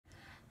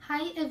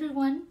Hi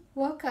everyone,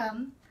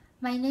 welcome.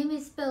 My name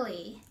is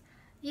Billy.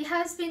 It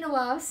has been a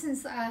while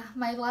since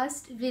my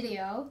last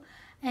video,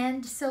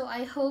 and so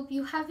I hope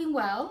you have been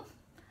well.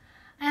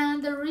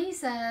 And the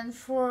reason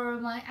for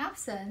my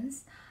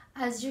absence,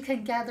 as you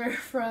can gather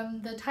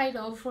from the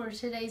title for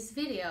today's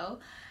video,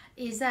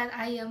 is that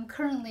I am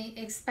currently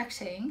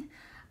expecting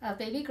a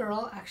baby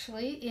girl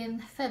actually in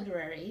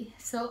February.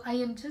 So I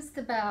am just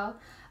about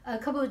a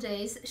couple of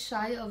days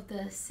shy of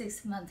the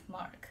 6-month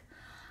mark.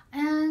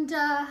 And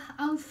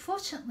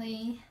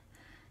unfortunately,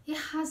 it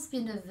has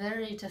been a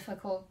very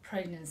difficult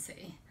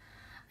pregnancy.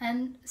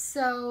 And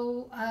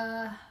so,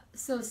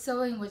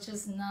 sewing was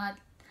just not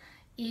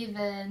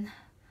even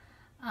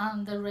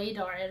on the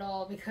radar at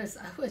all because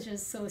I was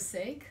just so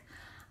sick.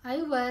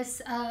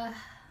 I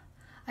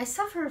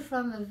suffered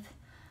from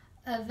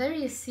a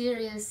very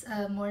serious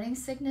morning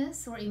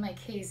sickness, or in my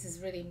case,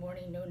 is really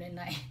morning, noon, and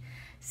night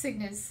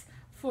sickness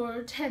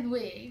for 10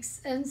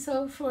 weeks. And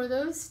so for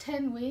those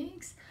 10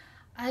 weeks,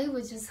 I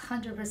was just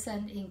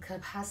 100%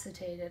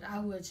 incapacitated. I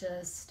was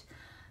just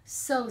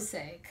so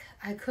sick.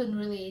 I couldn't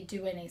really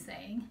do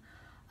anything.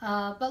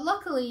 But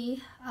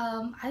luckily,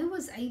 I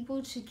was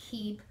able to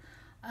keep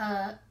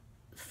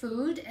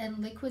food and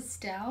liquids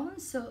down,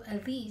 so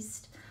at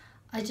least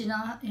I did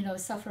not,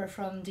 suffer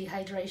from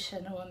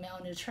dehydration or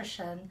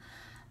malnutrition.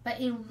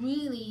 But it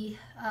really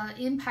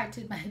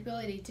impacted my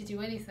ability to do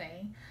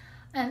anything,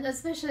 and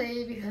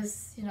especially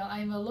because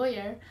I'm a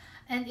lawyer.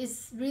 And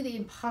it's really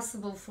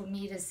impossible for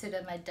me to sit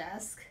at my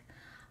desk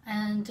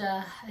and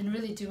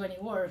really do any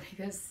work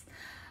because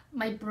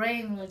my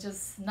brain was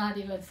just not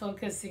even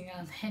focusing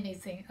on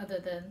anything other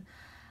than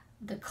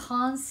the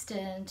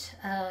constant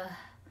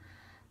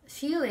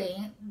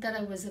feeling that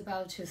I was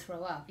about to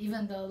throw up,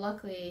 even though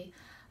luckily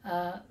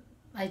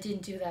I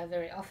didn't do that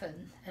very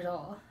often at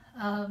all.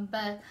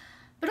 But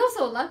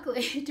also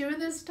luckily during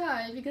this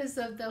time, because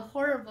of the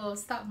horrible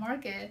stock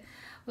market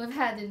we've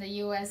had in the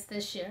US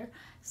this year,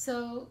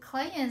 so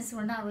clients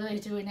were not really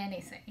doing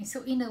anything.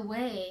 So in a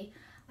way,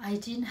 I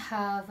didn't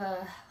have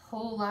a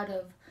whole lot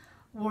of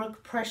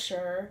work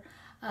pressure,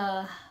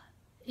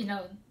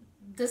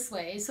 this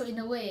way. So in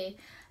a way,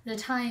 the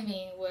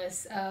timing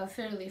was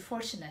fairly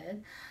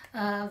fortunate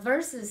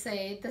versus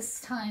say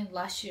this time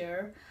last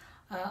year.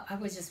 I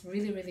was just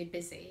really, really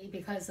busy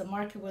because the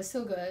market was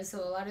so good. So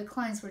a lot of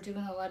clients were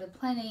doing a lot of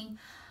planning,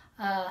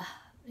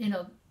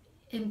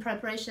 in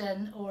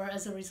preparation or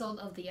as a result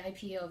of the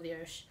IPO of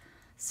their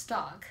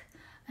stock.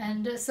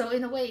 And so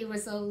in a way, it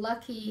was a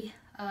lucky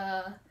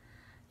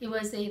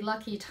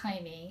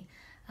timing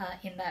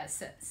in that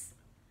sense.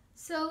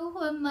 So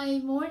when my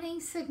morning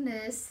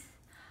sickness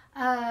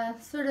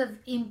sort of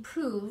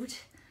improved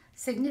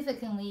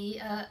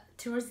significantly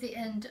towards the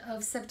end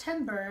of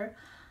September,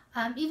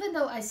 even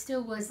though I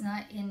still was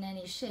not in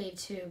any shape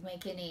to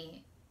make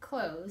any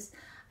clothes,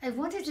 I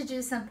wanted to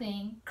do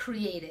something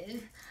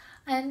creative.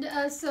 And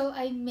so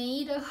I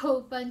made a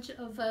whole bunch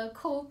of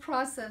cold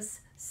process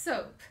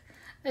soap,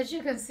 as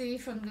you can see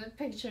from the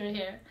picture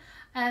here.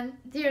 And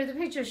here the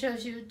picture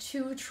shows you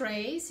 2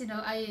 trays.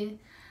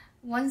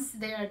 Once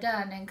they are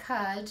done and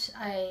cut,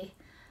 I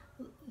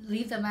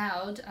leave them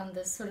out on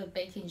this sort of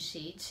baking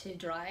sheet to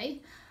dry,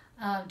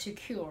 to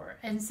cure.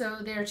 And so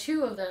there are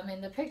 2 of them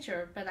in the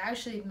picture, but I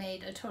actually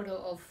made a total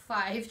of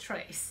 5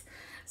 trays.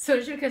 So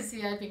as you can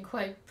see, I've been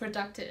quite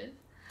productive.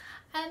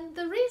 And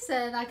the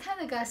reason I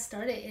kind of got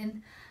started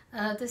in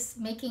this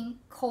making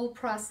cold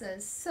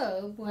process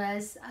soap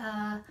was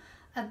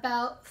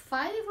about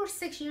 5 or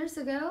 6 years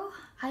ago.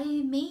 I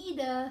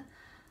made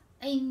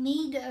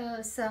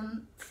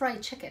some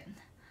fried chicken,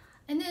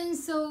 and then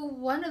so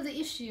one of the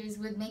issues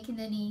with making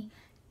any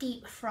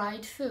deep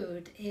fried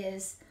food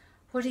is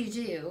what do you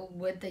do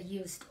with the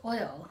used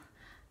oil?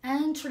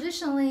 And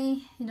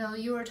traditionally,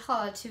 you were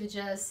taught to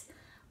just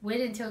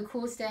wait until it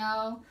cools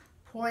down,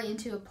 pour it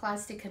into a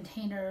plastic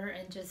container,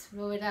 and just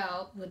throw it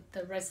out with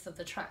the rest of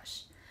the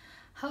trash.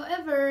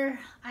 However,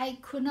 I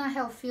could not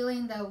help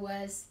feeling that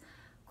was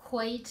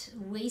quite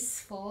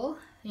wasteful,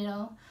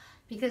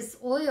 because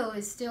oil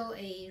is still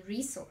a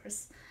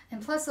resource.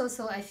 And plus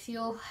also I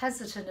feel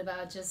hesitant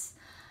about just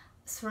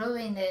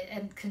throwing it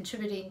and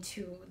contributing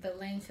to the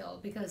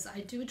landfill, because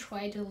I do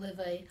try to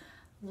live a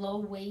low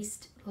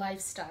waste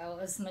lifestyle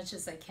as much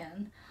as I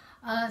can.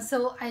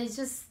 So I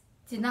just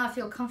did not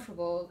feel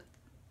comfortable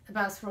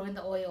about throwing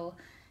the oil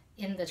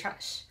in the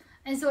trash.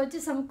 And so I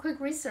did some quick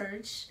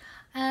research,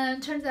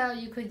 and turns out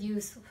you could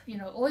use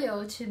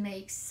oil to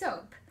make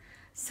soap.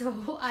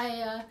 So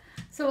I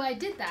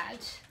did that,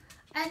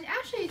 and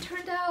actually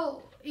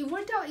it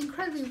worked out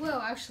incredibly well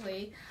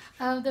actually.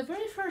 The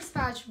very first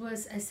batch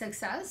was a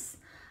success,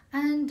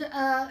 and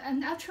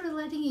after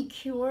letting it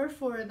cure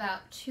for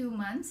about 2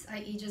 months,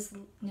 i.e. just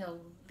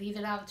leave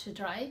it out to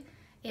dry,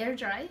 air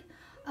dry,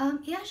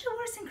 it actually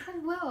works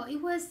incredibly well.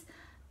 It was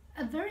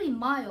a very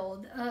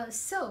mild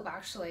soap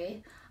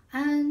actually,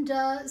 and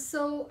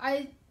so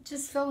I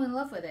just fell in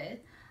love with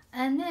it.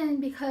 And then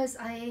because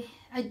I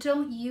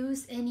don't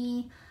use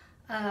any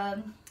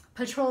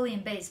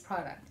petroleum-based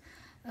product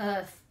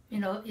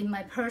in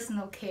my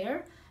personal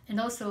care, and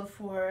also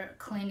for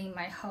cleaning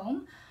my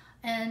home.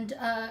 And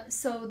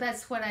so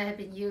that's what I have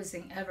been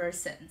using ever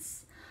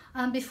since.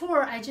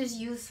 Before, I just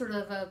used sort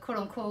of a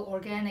quote-unquote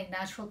organic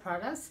natural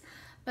products,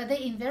 but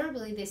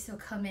they still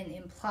come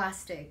in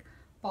plastic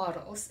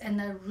bottles,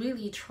 and I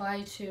really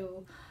try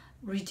to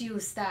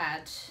reduce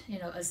that,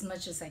 as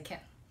much as I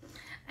can.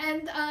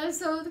 And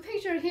so the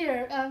picture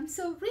here,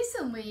 so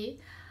recently,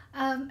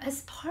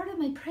 as part of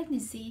my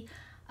pregnancy,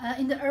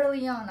 in the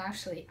early on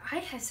actually, I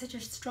had such a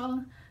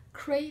strong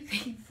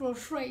craving for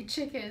fried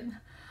chicken.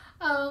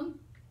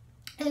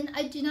 And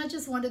I do not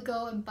just want to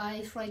go and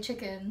buy fried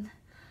chicken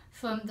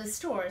from the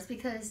stores,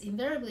 because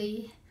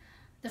invariably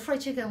the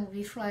fried chicken will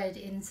be fried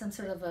in some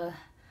sort of a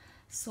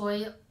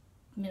soy,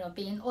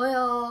 bean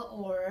oil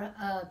or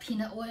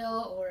peanut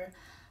oil or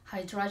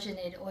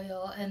hydrogenated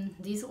oil, and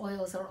these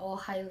oils are all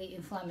highly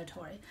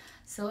inflammatory.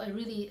 So I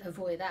really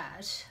avoid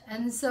that.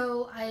 And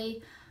so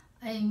I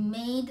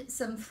made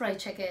some fried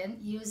chicken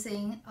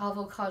using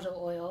avocado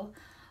oil,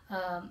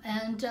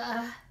 and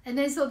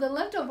then so the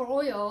leftover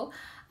oil,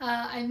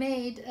 I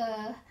made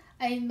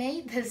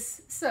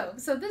this soap.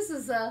 So this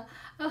is a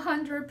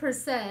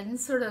 100%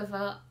 sort of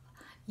a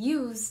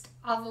used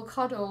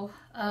avocado,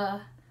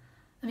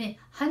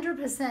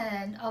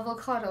 100%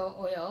 avocado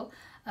oil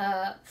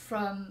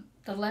from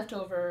the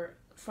leftover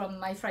from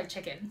my fried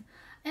chicken.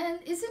 And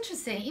it's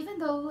interesting, even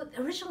though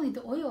originally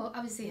the oil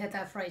obviously had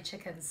that fried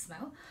chicken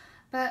smell,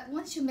 but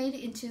once you made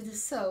it into the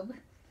soap,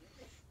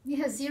 it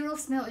has zero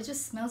smell. It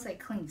just smells like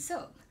clean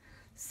soap.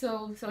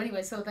 So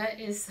anyway, so that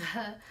is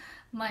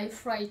my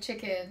fried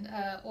chicken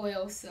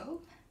oil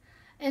soap.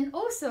 And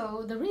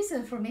also the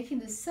reason for making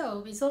this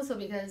soap is also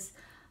because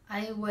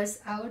I was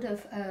out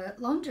of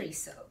laundry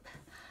soap,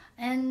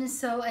 and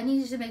so I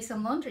needed to make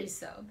some laundry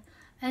soap.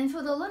 And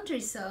for the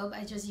laundry soap,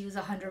 I just use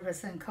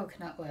 100%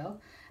 coconut oil.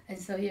 And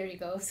so here you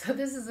go. So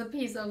this is a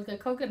piece of the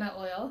coconut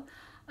oil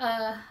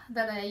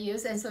that I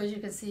use. And so as you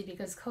can see,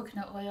 because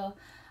coconut oil,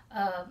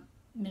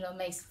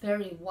 makes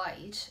very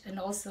white and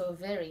also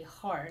very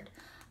hard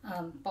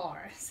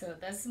bar. So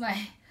that's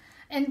my,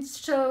 and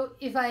so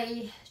if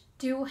I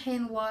do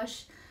hand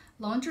wash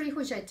laundry,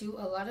 which I do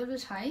a lot of the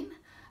time,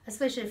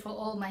 especially for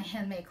all my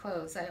handmade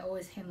clothes, I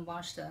always hand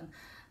wash them.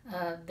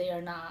 They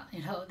are not,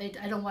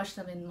 I don't wash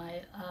them in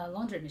my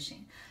laundry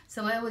machine.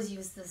 So I always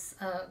use this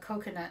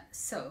coconut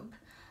soap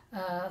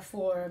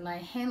for my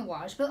hand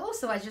wash, but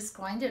also I just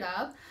grind it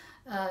up,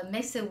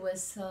 mix it with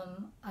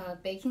some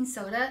baking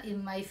soda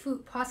in my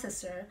food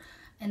processor,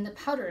 and the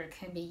powder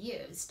can be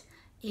used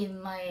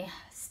in my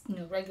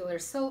regular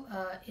soap,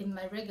 in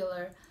my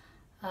regular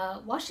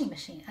washing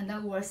machine, and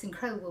that works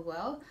incredibly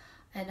well.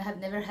 And I have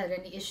never had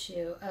any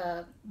issue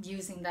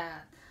using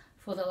that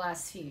for the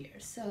last few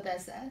years. So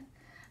that's that.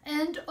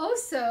 And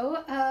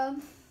also,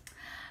 kind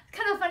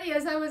of funny,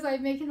 as I was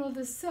making all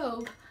this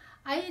soap,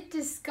 I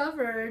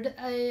discovered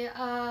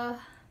a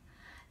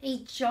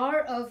jar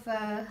of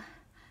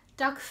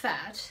duck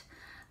fat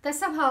that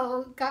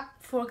somehow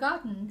got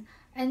forgotten.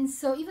 And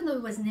so even though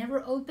it was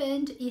never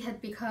opened, it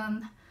had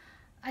become,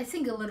 I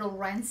think, a little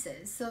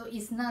rancid. So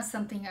it's not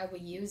something I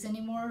would use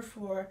anymore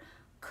for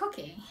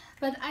cooking.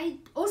 But I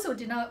also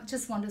did not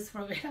just want to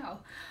throw it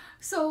out.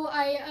 So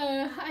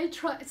I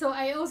tried. So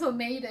I also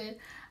made it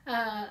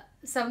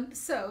some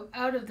soap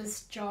out of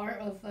this jar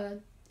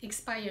of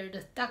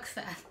expired duck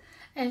fat,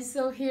 and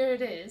so here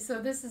it is.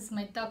 So this is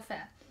my duck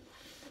fat,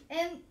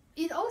 and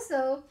it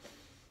also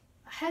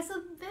has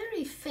a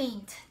very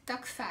faint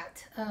duck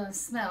fat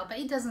smell, but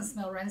it doesn't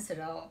smell rancid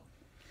at all.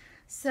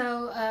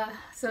 So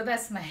so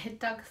that's my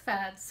duck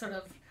fat sort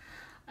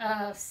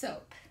of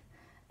soap.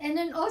 And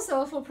then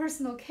also for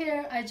personal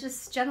care, I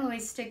just generally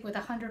stick with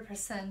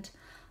 100%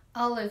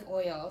 olive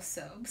oil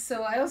soap.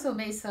 So I also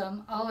made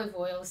some olive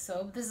oil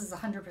soap. This is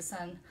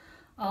 100%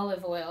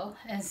 olive oil.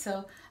 And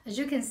so as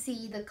you can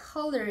see, the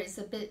color is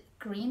a bit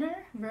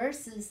greener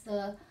versus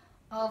the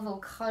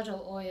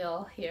avocado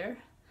oil here.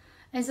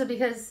 And so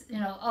because,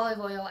 olive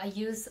oil, I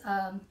use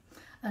an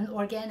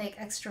organic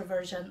extra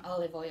virgin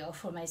olive oil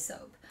for my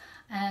soap.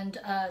 And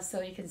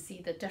so you can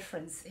see the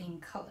difference in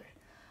color.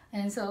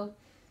 And so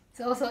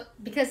also,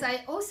 because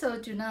I also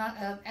do not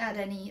add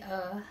any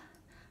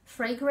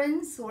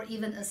fragrance or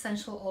even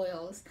essential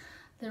oils.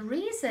 The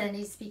reason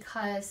is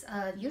because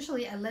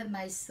usually I let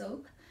my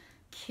soap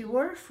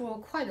cure for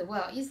quite a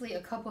while, easily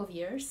a couple of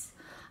years.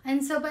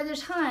 And so by the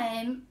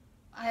time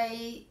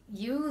I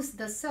use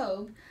the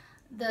soap,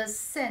 the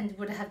scent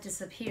would have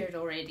disappeared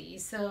already.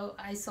 So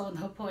I saw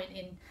no point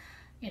in,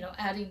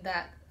 adding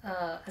that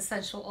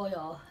essential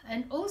oil.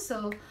 And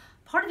also,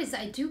 part of it is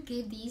I do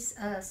give these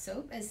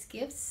soap as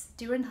gifts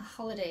during the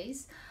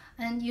holidays.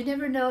 And you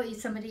never know if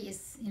somebody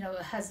is,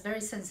 has very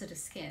sensitive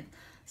skin.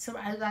 So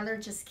I'd rather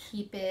just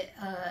keep it,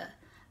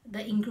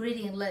 the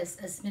ingredient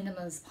list as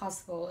minimum as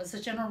possible. As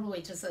a general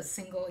rule, just a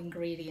single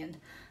ingredient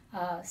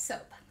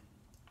soap.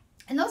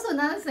 And also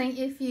another thing,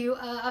 if you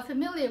are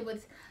familiar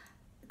with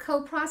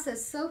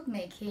co-processed soap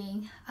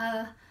making,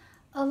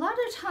 a lot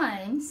of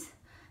times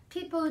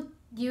people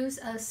use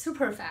a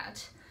super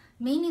fat,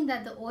 meaning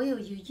that the oil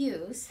you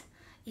use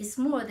is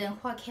more than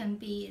what can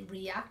be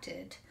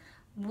reacted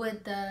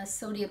with the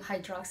sodium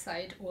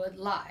hydroxide or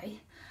lye.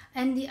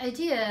 And the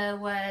idea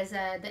was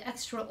that the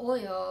extra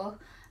oil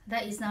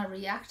that is not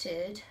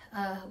reacted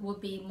would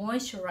be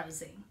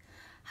moisturizing.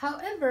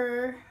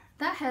 However,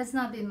 that has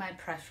not been my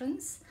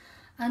preference.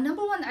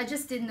 Number one, I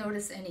just didn't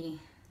notice any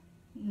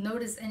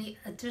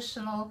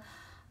additional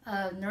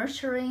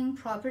nurturing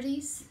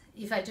properties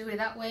if I do it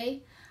that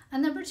way.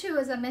 And number two,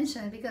 as I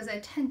mentioned, because I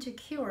tend to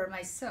cure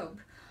my soap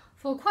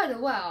for quite a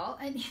while,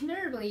 and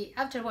invariably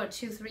after what,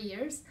 2-3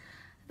 years,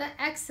 that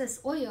excess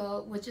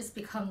oil would just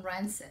become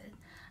rancid,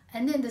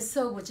 and then the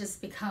soap would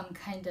just become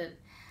kind of,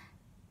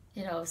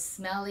 you know,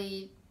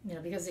 smelly, you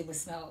know, because it would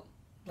smell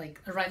like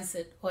a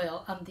rancid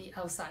oil on the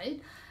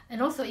outside,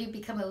 and also it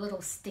become a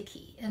little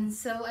sticky, and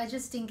so I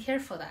just didn't care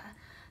for that.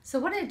 So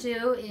what I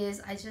do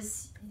is I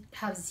just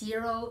have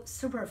 0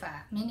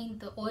 superfat, meaning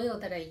the oil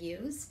that I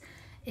use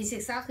is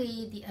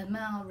exactly the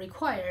amount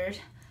required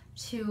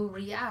to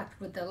react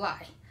with the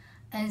lye,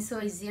 and so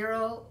it's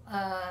 0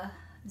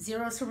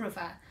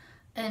 superfat,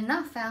 and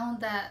not found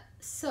that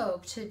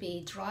soap to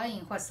be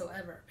drying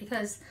whatsoever,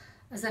 because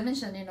as I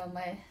mentioned, you know,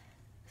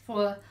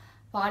 for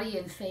body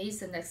and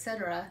face and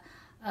etc.,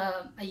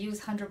 I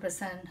use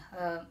 100%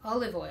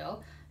 olive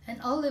oil,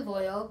 and olive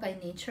oil by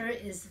nature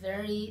is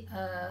very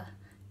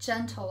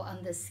gentle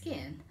on the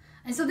skin,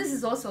 and so this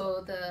is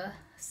also the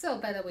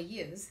soap that I would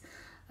use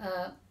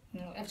you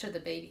know, after the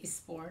baby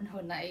is born,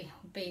 when I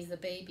bathe the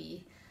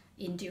baby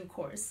in due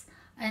course.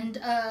 And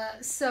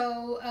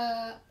so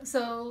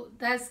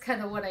that's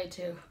kind of what I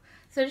do.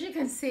 So as you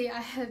can see, I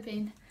have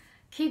been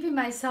keeping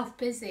myself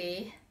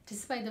busy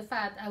despite the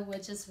fact I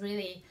was just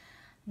really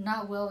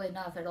not well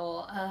enough at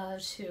all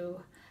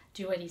to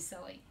do any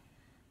sewing.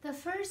 The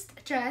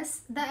first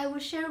dress that I will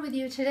share with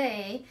you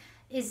today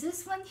is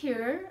this one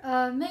here,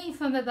 made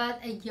from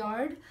about a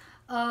yard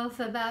of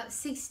about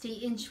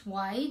 60-inch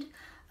wide,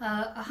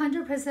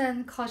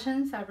 100%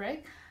 cotton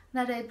fabric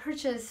that I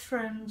purchased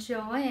from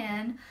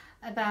Joann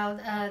about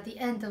the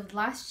end of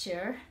last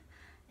year.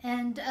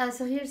 And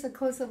so here's a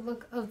close-up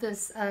look of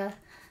this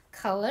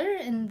color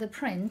and the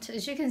print.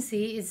 As you can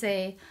see, it's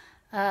a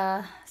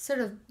sort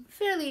of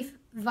fairly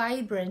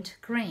vibrant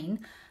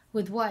green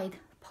with white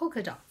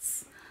polka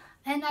dots.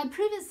 And I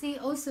previously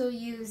also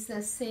used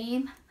the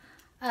same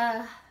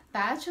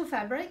batch of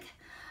fabric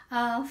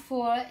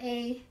for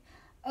a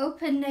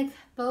open neck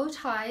bow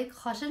tie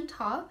cotton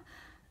top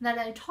that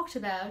I talked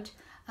about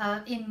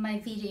in my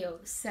video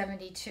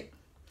 72.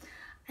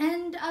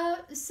 And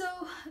so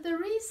the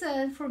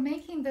reason for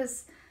making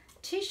this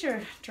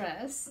t-shirt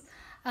dress,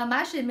 I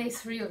actually made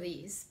 3 of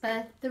these,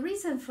 but the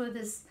reason for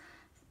this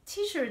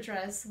t-shirt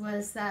dress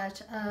was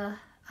that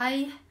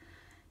I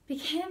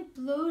became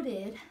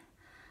bloated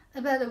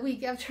about a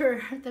week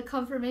after the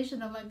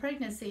confirmation of my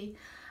pregnancy.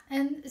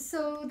 And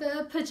so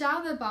the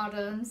pajama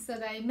bottoms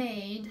that I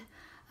made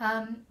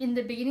in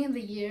the beginning of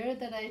the year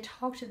that I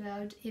talked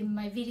about in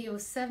my video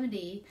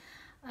 70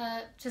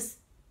 just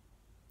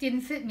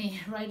didn't fit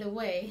me right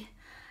away.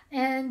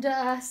 And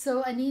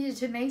so I needed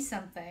to make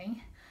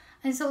something.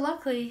 And so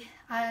luckily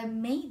I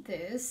made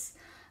this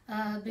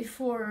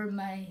before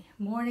my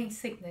morning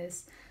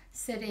sickness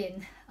set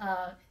in,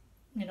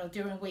 you know,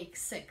 during week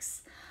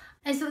 6.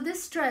 And so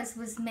this dress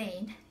was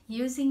made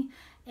using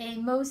a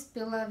most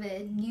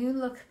beloved New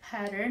Look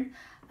pattern,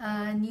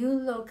 New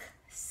Look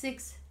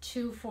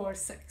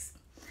 6246.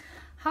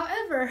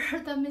 However,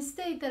 the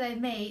mistake that I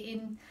made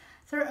in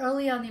sort of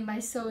early on in my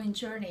sewing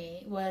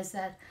journey was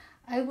that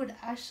I would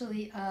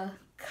actually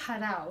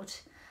cut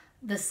out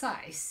the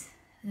size,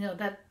 you know,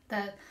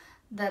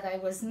 that I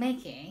was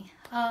making,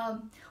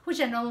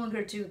 which I no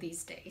longer do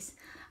these days.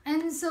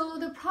 And so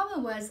the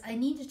problem was I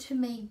needed to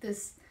make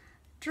this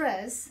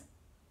dress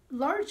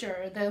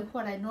larger than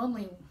what I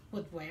normally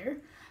would wear,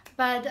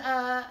 but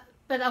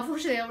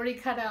unfortunately I already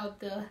cut out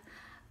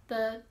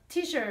the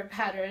t-shirt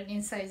pattern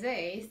in size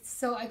 8,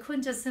 so I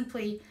couldn't just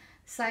simply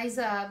size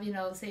up, you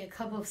know, say a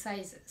couple of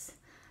sizes.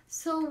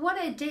 So what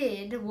I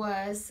did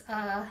was,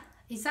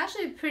 it's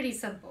actually pretty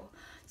simple.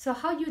 So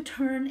how you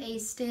turn a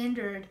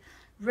standard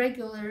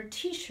regular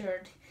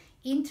t-shirt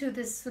into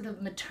this sort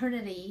of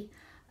maternity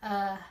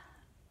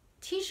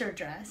t-shirt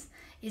dress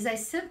is I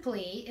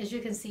simply, as you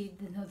can see,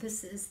 you know,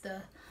 this is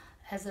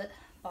has a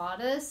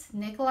bodice,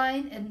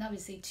 neckline, and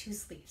obviously 2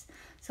 sleeves.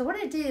 So what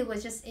I did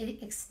was just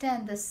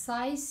extend the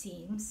side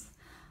seams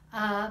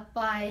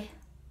by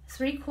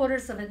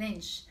 3/4 of an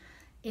inch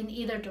in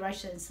either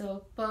direction.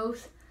 So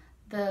both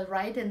the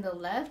right and the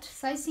left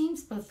side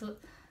seams, both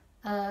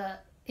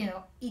you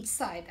know, each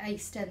side I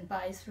extend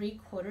by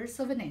 3/4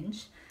 of an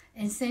inch,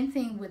 and same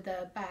thing with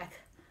the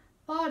back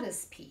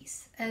bodice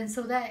piece. And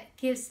so that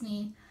gives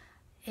me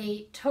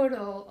a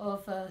total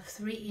of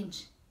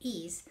 3-inch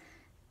ease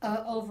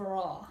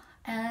overall.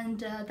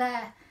 And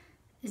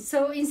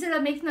so instead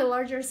of making a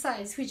larger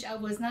size, which I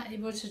was not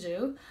able to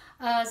do,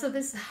 so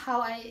this is how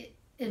I,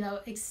 you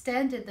know,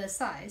 extended the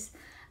size,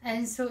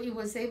 and so it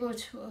was able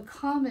to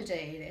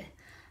accommodate it.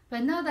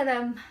 But now that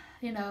I'm,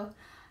 you know,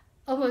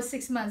 almost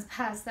 6 months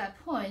past that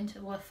point,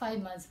 or 5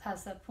 months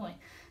past that point,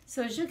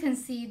 So as you can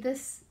see,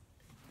 this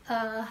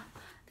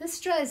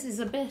dress is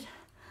a bit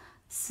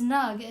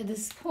snug at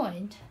this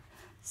point.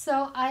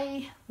 So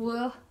I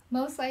will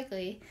most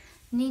likely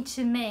need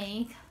to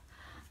make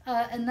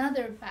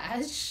another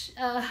batch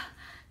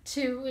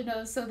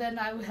so then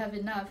I will have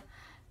enough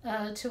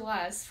to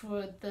last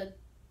for the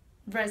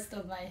rest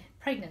of my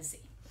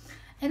pregnancy.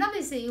 And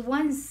obviously,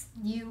 once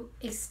you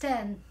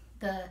extend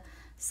the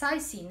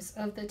side seams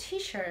of the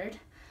t-shirt,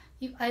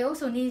 I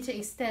also need to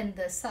extend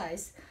the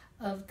size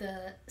of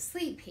the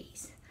sleeve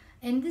piece.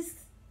 In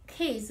this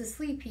case, the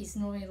sleeve piece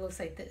normally looks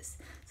like this.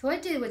 So what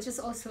I did was just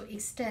also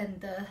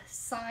extend the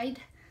side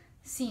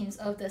seams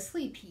of the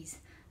sleeve piece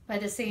by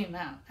the same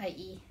amount,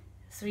 i.e.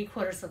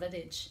 3/4 of an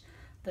inch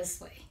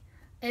this way.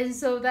 And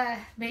so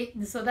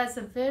that's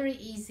a very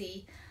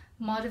easy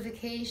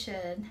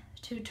modification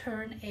to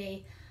turn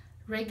a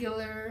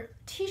regular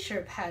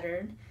t-shirt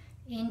pattern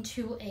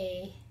into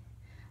a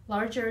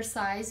larger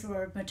size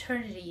or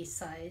maternity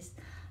size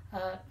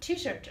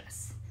t-shirt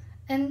dress.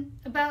 And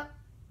about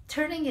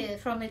turning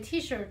it from a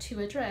t-shirt to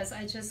a dress,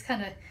 I just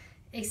kind of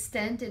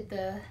extended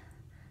the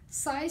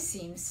side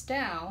seams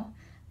down,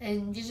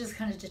 and you just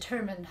kind of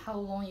determine how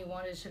long you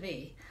want it to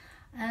be.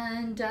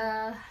 And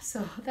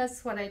so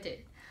that's what I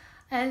did.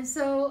 And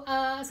so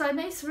I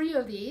made 3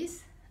 of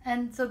these,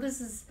 and so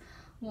this is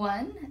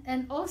one,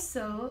 and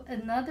also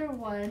another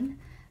one.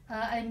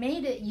 I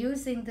made it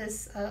using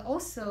this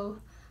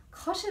also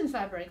cotton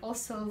fabric,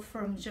 also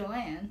from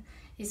Joann.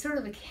 It's sort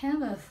of a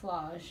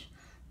camouflage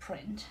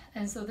print,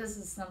 and so this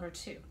is number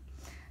 2.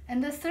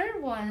 And the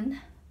third one,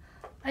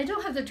 I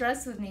don't have the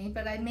dress with me,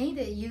 but I made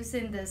it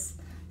using this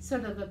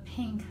sort of a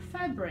pink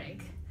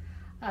fabric,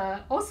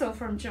 also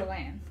from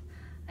Joann.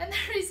 And the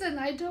reason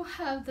I don't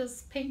have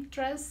this pink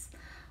dress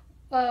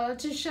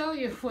to show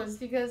you was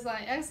because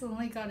I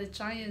accidentally got a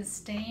giant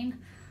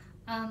stain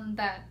on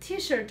that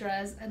t-shirt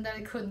dress and that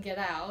I couldn't get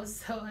out,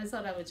 so I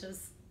thought I would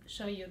just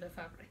show you the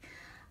fabric.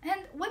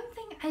 And one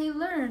thing I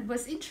learned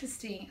was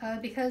interesting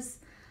because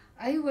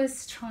I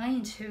was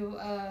trying to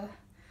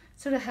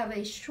sort of have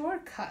a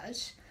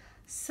shortcut.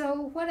 So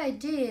what I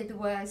did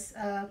was,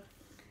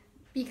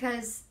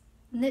 because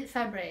knit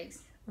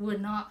fabrics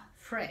would not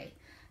fray,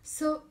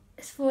 so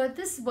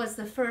this was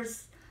the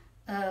first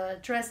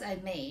dress I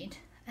made.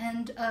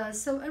 And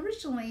so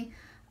originally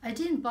I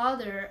didn't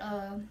bother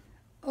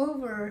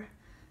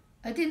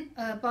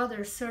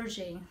bother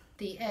serging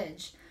the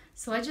edge,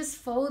 so I just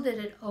folded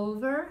it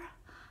over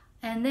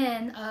and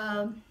then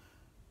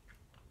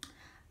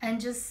and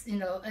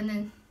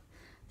then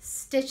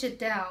stitch it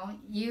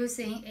down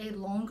using a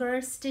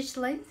longer stitch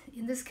length.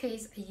 In this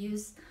case, I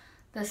used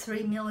the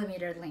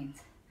 3mm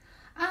length.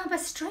 But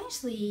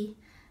strangely,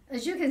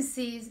 as you can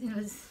see,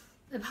 I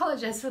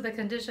apologize for the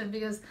condition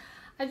because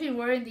I've been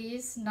wearing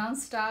these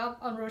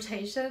non-stop on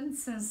rotation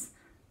since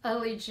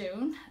early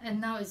June, and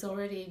now it's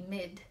already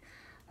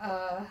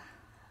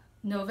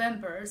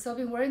mid-November. So I've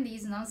been wearing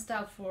these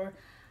non-stop for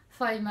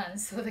 5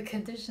 months, so the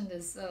condition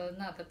is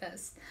not the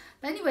best.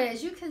 But anyway,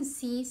 as you can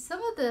see, some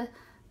of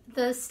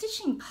the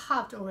stitching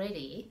popped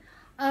already,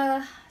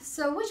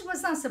 so which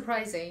was not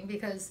surprising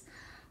because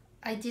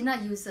I did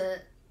not use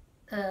a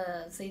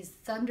say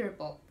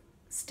thunderbolt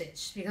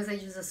stitch because I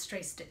use a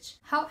straight stitch.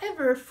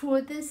 However,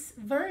 for this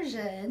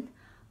version,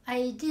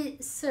 I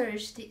did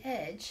serge the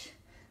edge.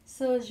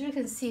 So as you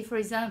can see, for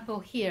example,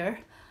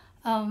 here,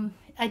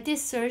 I did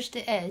serge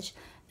the edge,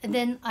 and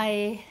then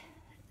I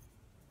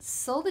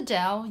sewed it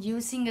down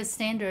using a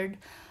standard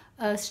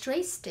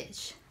straight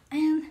stitch.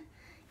 And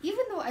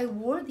even though I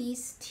wore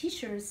these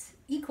t-shirts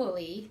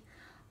equally,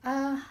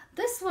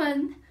 this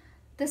one,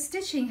 the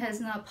stitching has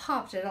not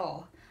popped at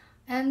all.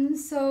 And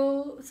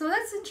so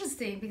that's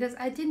interesting because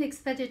I didn't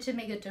expect it to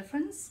make a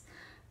difference,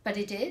 but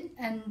it did,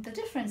 and the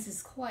difference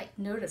is quite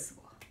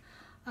noticeable.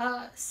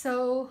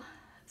 So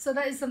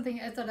that is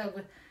something I thought I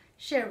would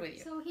share with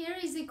you. So here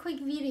is a quick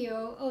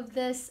video of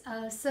this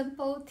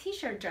simple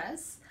t-shirt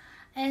dress,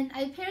 and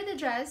I paired the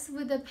dress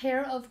with a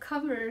pair of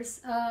Converse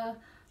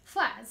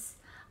flats.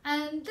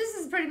 And this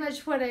is pretty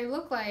much what I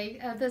look like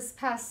this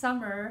past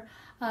summer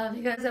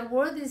because I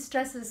wore these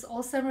dresses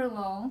all summer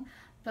long,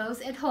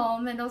 both at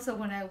home and also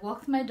when I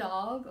walked my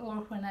dog or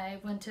when I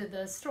went to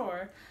the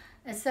store,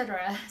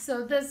 etc.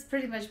 So that's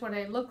pretty much what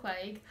I look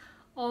like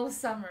all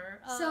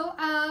summer. So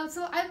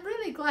I'm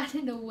really glad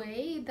in a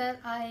way that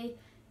I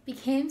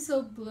became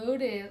so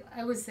bloated,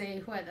 I would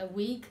say, a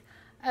week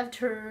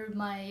after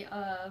my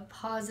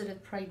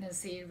positive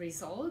pregnancy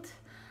result.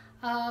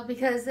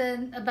 Because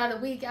then about a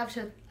week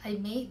after I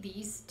made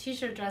these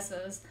t-shirt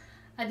dresses,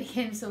 I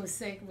became so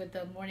sick with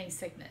the morning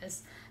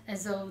sickness, and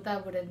so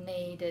that would have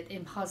made it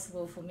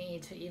impossible for me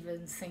to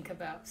even think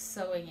about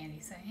sewing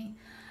anything.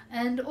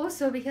 And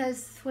also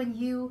because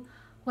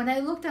when I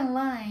looked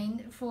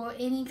online for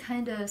any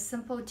kind of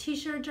simple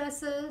t-shirt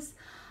dresses,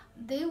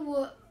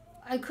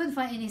 I couldn't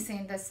find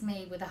anything that's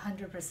made with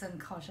 100%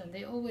 cotton.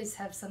 They always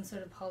have some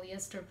sort of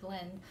polyester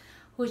blend,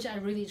 which I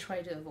really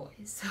try to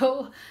avoid.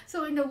 So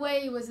in a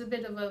way, it was a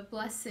bit of a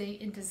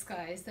blessing in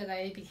disguise that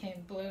I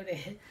became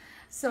bloated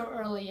so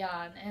early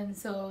on, and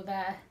so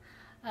that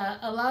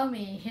allow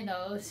me,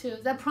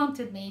 that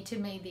prompted me to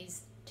make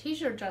these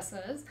t-shirt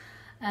dresses,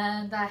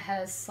 and that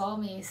has saw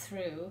me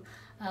through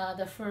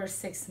the first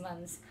 6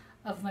 months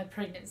of my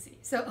pregnancy.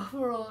 So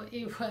overall,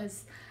 it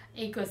was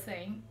a good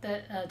thing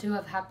that to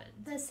have happened.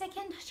 The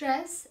second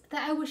dress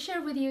that I will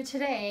share with you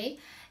today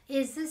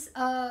is this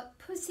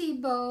pussy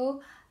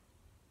bow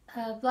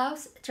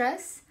blouse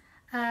dress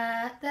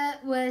that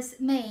was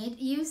made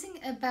using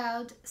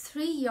about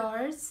 3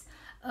 yards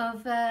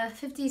of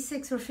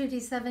 56 or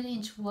 57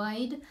 inch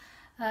wide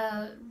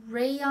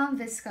rayon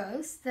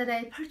viscose that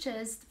I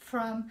purchased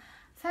from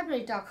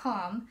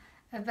fabric.com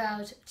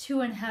about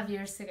 2.5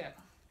 years ago.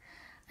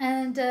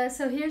 And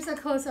so here's a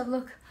close-up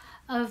look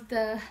of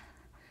the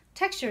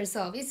texture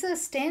itself. It's a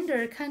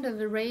standard kind of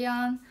a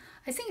rayon,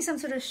 I think some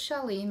sort of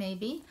challis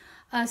maybe.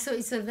 So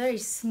it's a very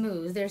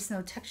smooth, there's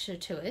no texture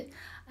to it.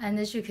 And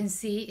as you can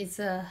see, it's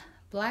a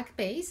black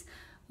base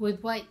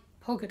with white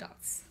polka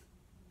dots.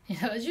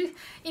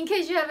 In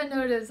case you haven't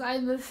noticed,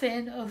 I'm a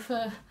fan of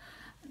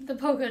the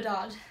polka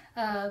dot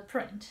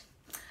print.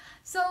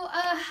 So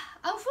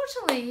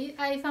unfortunately,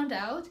 I found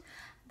out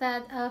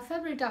that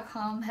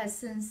fabric.com has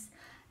since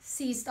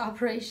ceased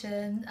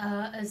operation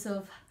as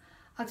of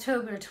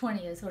October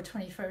 20th or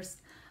 21st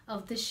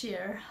of this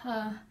year,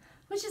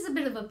 which is a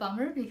bit of a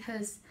bummer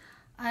because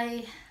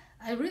I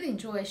really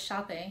enjoy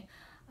shopping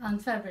on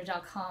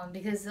fabric.com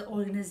because the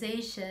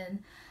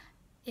organization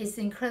is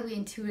incredibly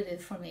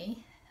intuitive for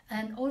me,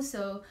 and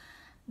also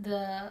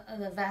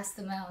the vast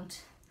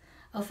amount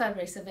of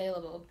fabrics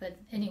available. But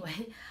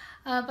anyway,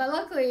 but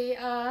luckily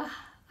I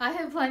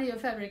have plenty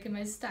of fabric in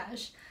my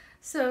stash,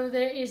 so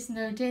there is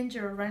no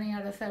danger of running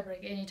out of fabric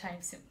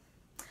anytime soon.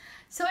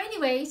 So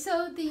anyway,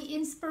 so the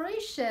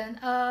inspiration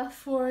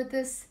for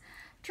this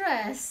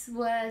dress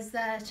was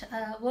that,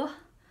 well,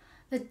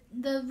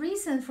 the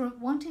reason for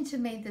wanting to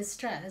make this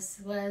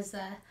dress was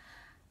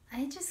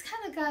I just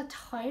kind of got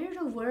tired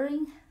of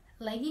wearing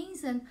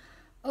leggings and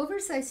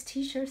oversized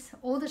t-shirts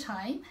all the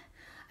time.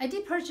 I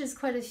did purchase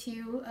quite a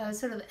few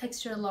sort of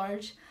extra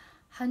large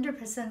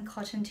 100%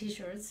 cotton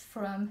t-shirts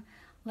from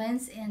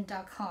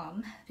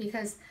landsend.com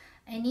because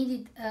I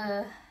needed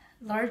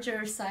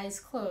larger size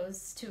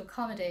clothes to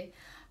accommodate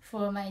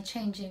for my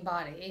changing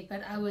body,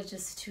 but I was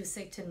just too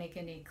sick to make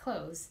any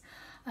clothes.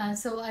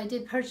 So I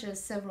did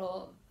purchase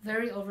several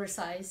very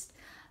oversized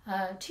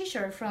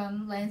t-shirts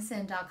from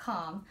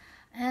landsend.com.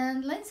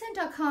 And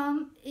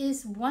landsend.com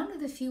is one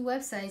of the few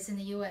websites in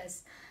the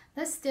US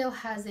that still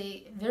has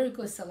a very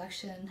good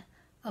selection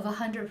of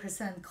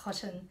 100%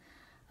 cotton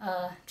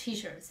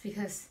t-shirts,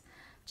 because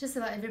just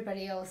about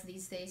everybody else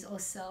these days will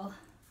sell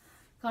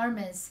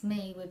garments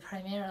made with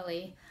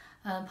primarily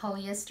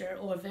polyester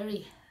or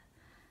very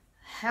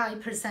high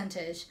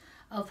percentage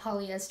of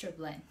polyester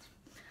blend.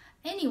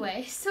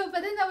 Anyway,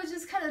 but then I was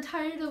just kind of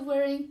tired of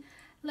wearing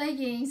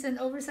leggings and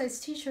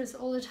oversized t-shirts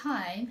all the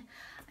time,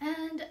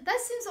 and that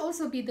seems to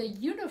also be the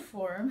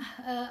uniform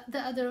the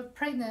other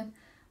pregnant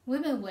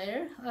women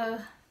wear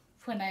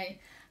when I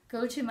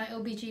go to my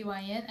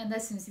OBGYN, and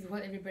that seems to be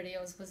what everybody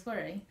else was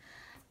wearing.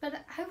 But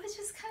I was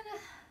just kind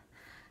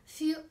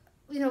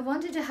of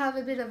wanted to have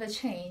a bit of a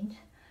change.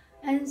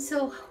 And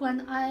so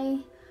when I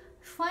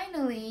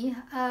finally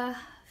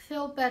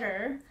felt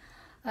better,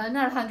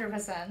 not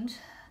 100%,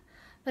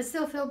 but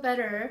still feel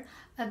better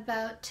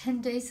about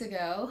 10 days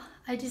ago,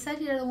 I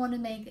decided I want to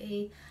make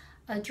a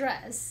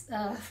dress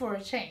for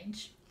a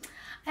change.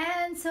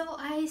 And so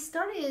I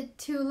started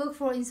to look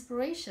for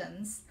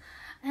inspirations.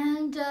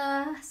 And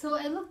so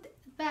I looked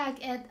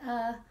back at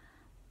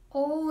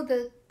all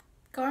the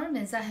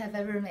garments I have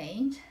ever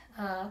made.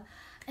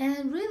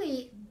 And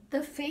really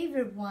the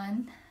favorite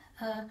one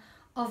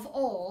of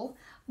all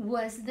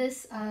was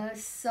this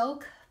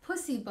silk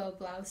pussy bow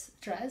blouse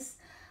dress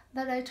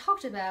that I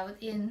talked about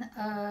in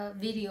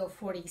video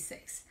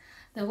 46.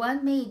 The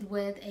one made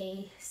with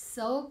a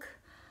silk,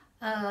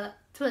 the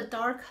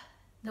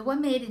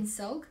one made in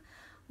silk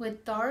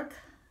with dark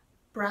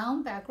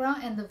brown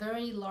background and the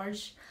very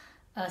large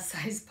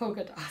size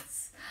polka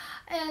dots.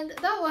 And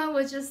that one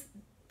was just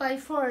by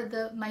far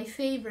my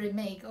favorite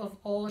make of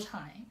all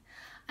time.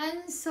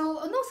 And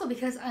also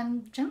because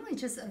I'm generally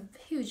just a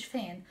huge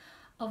fan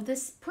of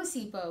this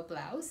pussy bow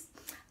blouse.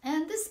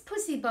 And this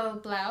pussy bow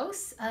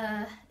blouse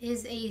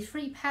is a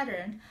free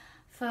pattern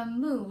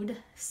from Mood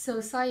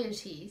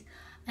Society,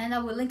 and I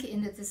will link it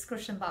in the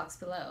description box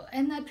below.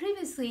 And I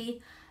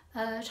previously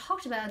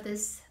talked about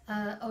this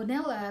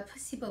Onella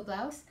pussy bow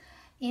blouse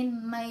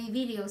in my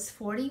videos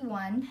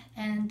 41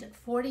 and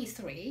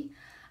 43.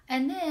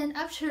 And then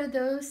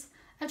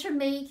after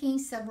making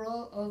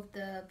several of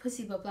the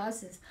pussy bow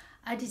blouses,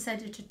 I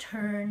decided to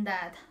turn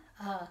that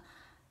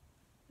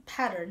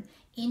pattern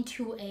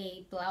into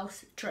a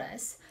blouse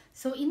dress.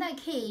 So in that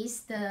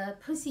case, the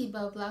pussy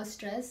bow blouse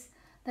dress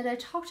that I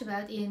talked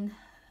about in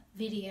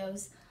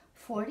videos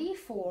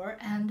 44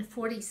 and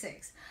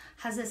 46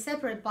 has a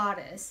separate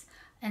bodice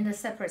and a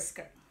separate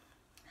skirt.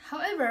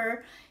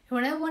 However,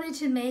 when I wanted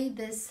to make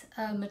this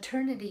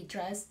maternity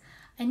dress,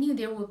 I knew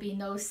there would be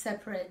no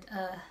separate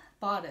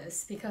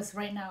bodice, because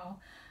right now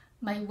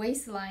my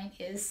waistline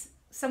is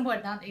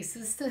somewhat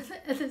non-existent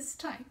at this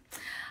time.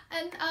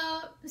 And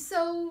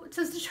so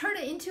to turn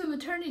it into a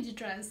maternity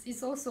dress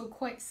is also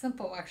quite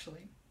simple,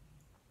 actually.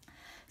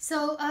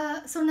 So,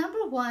 so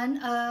number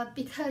one,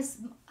 because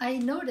I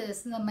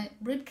noticed that my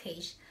rib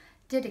cage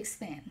did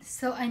expand,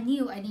 so I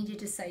knew I needed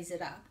to size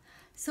it up.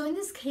 So in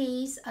this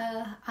case,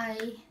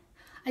 I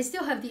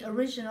still have the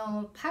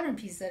original pattern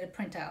piece that I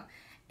print out,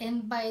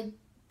 and by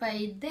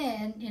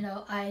then, you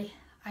know, I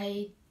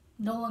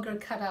no longer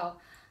cut out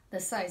the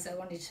size I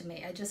wanted to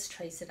make. I just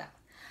trace it out.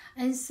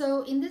 And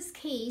so in this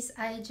case,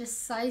 I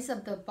just size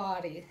up the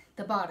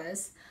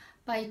bodice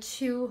by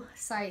 2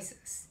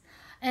 sizes.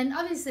 And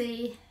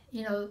obviously,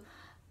 you know,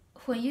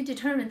 when you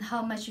determine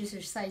how much you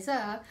should size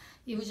up,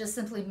 you would just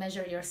simply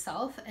measure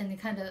yourself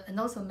and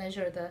also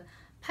measure the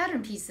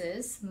pattern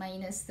pieces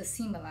minus the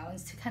seam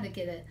allowance to kind of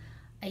get an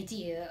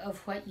idea of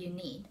what you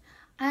need.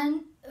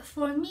 And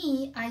for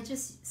me, I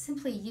just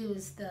simply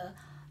use the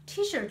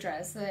t-shirt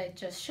dress that I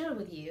just shared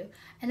with you,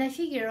 and I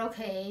figure,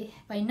 okay,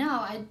 by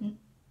now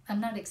I'm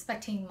not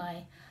expecting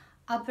my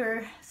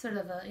upper sort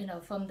of you know,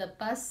 from the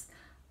bust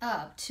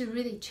up to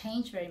really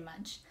change very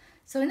much.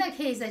 So in that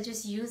case, I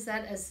just use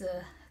that as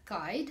a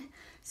guide.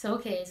 So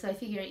okay, so I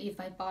figure if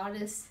my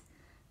bodice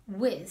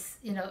width,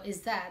 you know,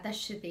 is that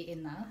should be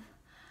enough.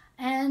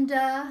 And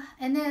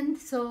then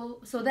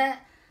so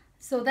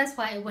that's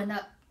why I went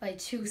up by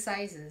 2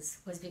 sizes,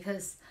 was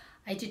because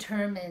I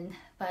determined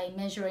by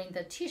measuring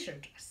the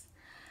t-shirt dress.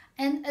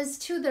 And as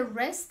to the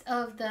rest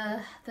of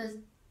the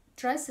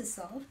dress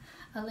itself,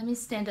 let me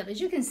stand up.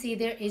 As you can see,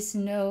 there is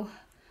no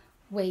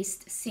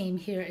waist seam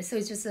here, so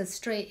it's just a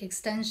straight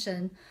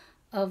extension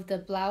of the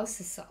blouse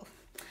itself.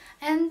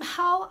 And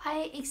how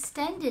I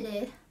extended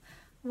it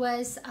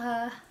was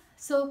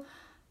so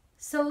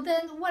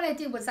then what I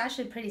did was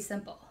actually pretty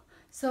simple.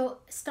 So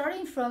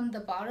starting from the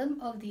bottom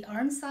of the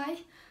arm side,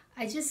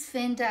 I just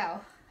fanned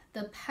out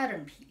the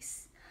pattern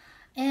piece,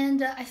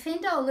 and I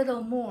fanned out a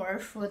little more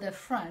for the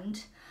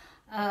front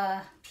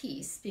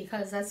piece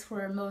because that's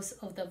where most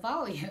of the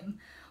volume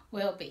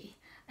will be.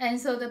 And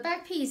so the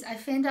back piece I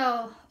fanned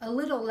out a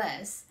little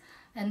less,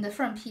 and the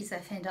front piece I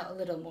fanned out a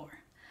little more.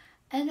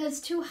 And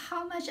as to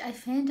how much I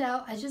fanned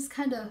out, I just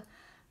kind of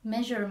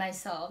measure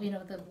myself, you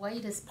know, the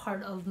widest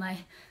part of my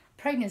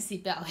pregnancy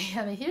belly.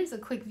 I mean, here's a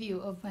quick view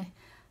of my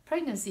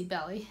pregnancy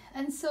belly.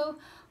 And so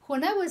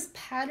when I was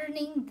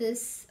patterning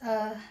this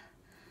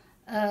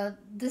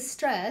this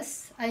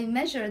dress, I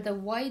measured the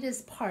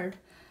widest part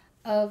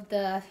of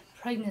the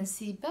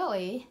pregnancy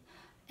belly,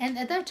 and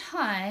at that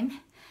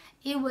time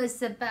it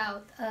was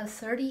about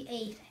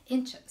 38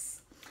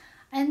 inches.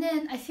 And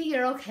then I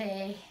figured,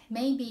 okay,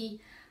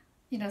 maybe,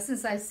 you know,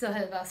 since I still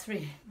had about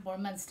 3 more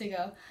months to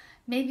go,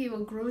 maybe it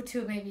will grow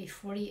to maybe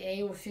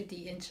 48 or 50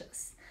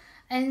 inches.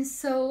 And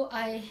so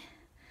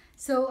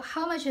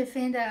how much I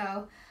fanned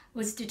out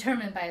was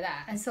determined by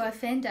that. And so I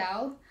fanned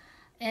out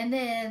and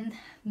then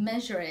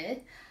measure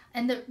it.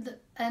 And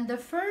the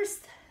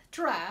first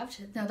draft,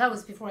 no, that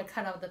was before I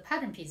cut out the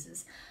pattern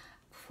pieces.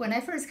 When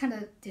I first kind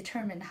of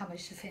determined how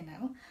much to fan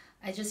out,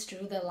 I just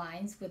drew the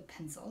lines with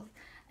pencil.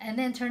 And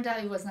then it turned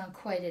out it was not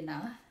quite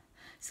enough.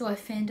 So I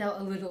fanned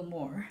out a little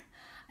more.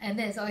 And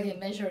then so I can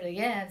measure it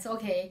again. So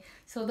okay,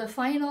 so the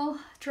final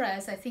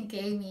dress I think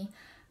gave me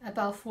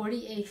about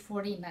 48,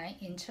 49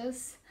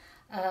 inches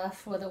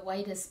for the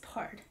widest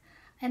part.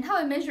 And how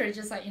I measure it,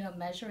 just like, you know,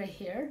 measure it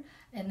here,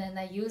 and then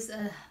I use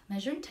a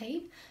measuring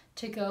tape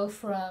to go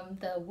from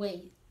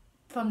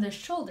the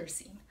shoulder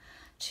seam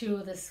to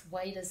this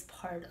widest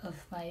part of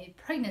my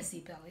pregnancy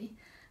belly.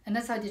 And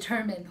that's how I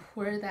determine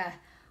where that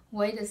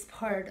widest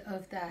part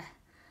of that,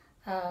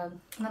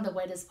 not the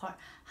widest part,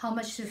 how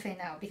much to fan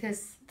out,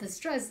 because this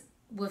dress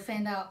will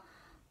fan out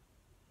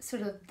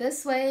sort of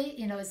this way,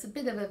 you know, it's a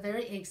bit of a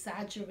very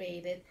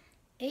exaggerated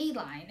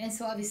A-line, and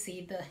so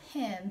obviously the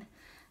hem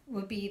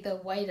would be the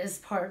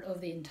widest part of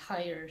the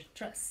entire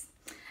dress.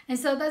 And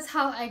so that's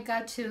how I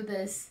got to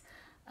this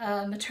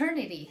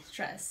maternity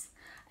dress.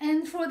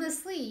 And for the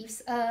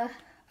sleeves,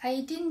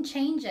 I didn't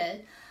change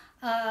it.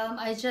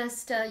 I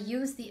just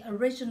used the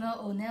original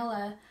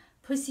Onella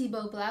Pussy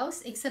Bow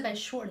blouse, except I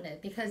shortened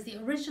it because the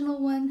original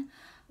one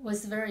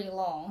was very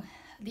long.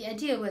 The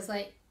idea was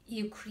like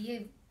you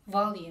create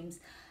volumes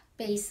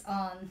based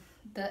on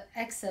the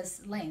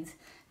excess length,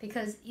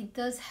 because it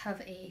does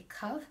have a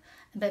cuff,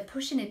 and by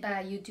pushing it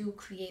back you do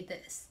create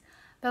this.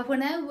 But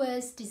when I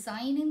was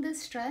designing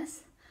this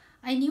dress,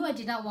 I knew I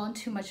did not want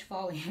too much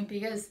volume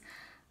because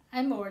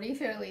I'm already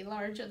fairly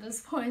large at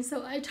this point,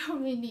 so I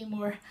don't really need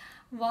more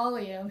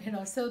volume, you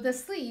know. So the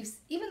sleeves,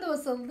 even though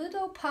it's a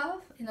little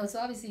puff, you know, so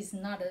obviously it's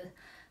not a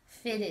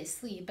fitted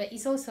sleeve, but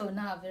it's also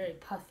not very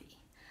puffy.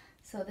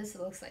 So this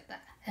looks like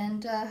that.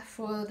 And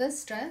for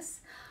this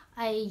dress,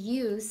 I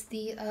use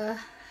the,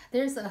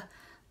 there's a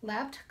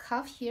lapped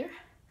cuff here.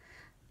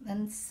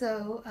 And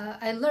so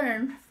I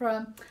learned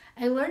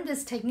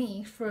this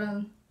technique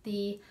from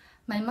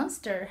my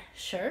Monster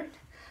shirt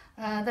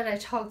that I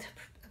talked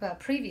about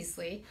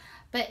previously.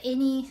 But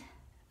any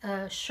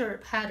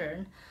shirt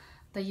pattern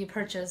that you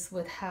purchase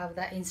would have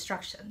that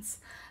instructions.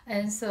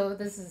 And so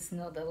this is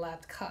the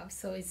lapped cuff,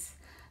 so it's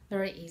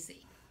very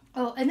easy.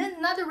 Oh, and then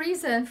another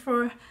reason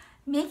for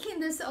making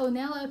this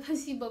Onella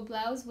pussy bow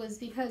blouse was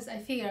because I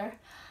figure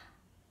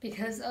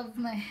because of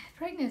my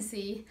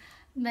pregnancy,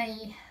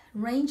 my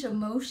range of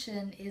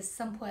motion is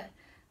somewhat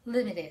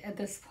limited at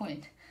this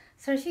point.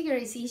 So I figure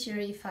it's easier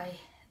if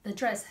the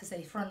dress has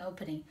a front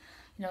opening,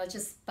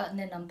 just button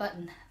and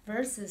unbutton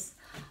versus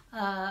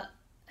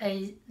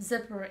a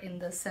zipper in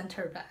the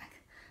center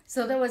back.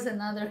 So there was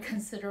another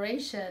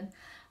consideration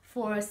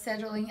for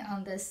settling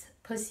on this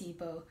pussy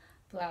bow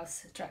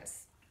blouse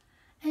dress.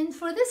 And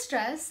for this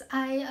dress,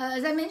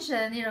 as I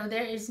mentioned,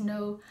 there is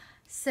no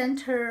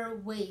center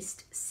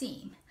waist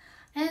seam.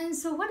 And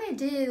so what I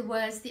did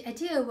was, the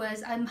idea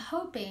was I'm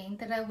hoping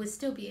that I would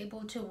still be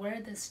able to wear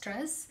this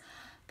dress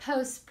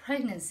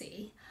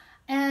post-pregnancy.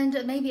 And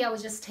maybe I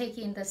was just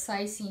taking the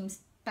side seams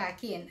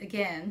back in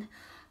again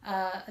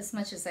as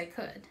much as I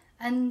could.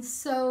 And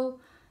so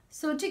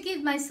to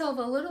give myself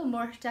a little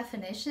more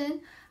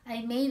definition,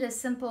 I made a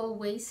simple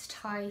waist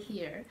tie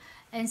here.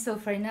 And so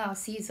for now,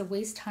 see, it's a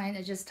waist tie, and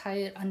I just tie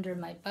it under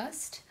my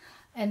bust.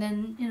 And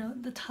then,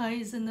 the tie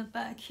is in the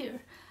back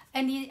here.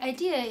 And the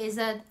idea is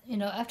that,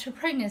 after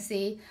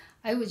pregnancy,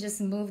 I would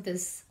just move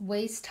this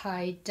waist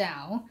tie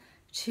down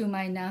to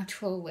my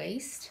natural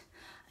waist.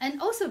 And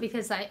also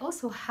because I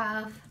also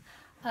have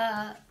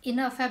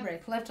enough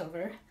fabric left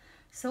over,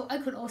 so I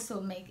could also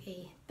make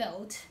a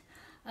belt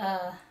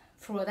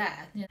for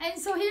that.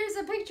 And so here's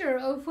a picture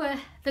of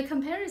the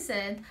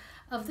comparison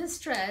of this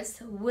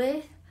dress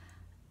with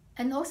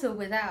and also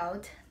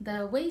without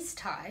the waist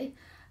tie.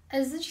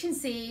 As you can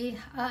see,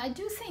 I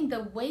do think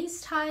the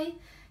waist tie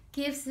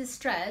gives this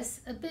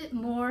dress a bit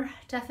more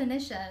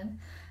definition,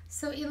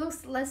 so it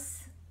looks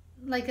less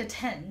like a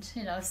tent,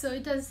 so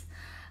it does,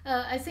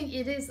 I think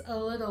it is a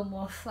little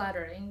more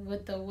flattering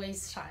with the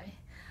waist tie,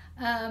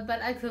 but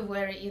I could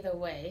wear it either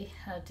way,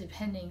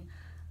 depending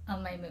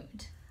on my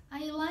mood.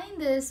 I lined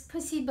this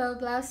pussy bow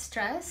blouse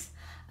dress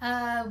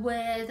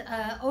with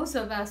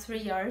also about 3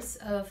 yards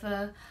of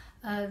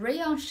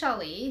rayon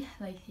chatty,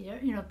 like here,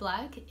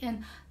 black,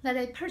 and that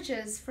I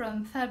purchased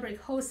from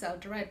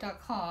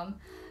fabrichosaledirect.com,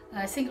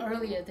 I think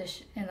earlier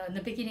this, in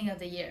the beginning of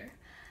the year.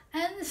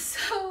 And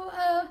so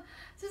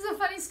this is a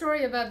funny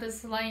story about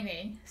this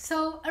lining.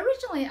 So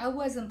originally I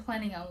wasn't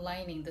planning on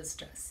lining this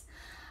dress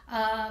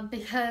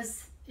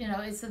because,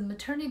 it's a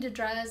maternity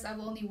dress. I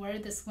will only wear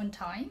this one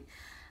time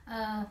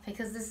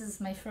because this is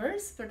my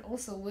first, but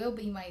also will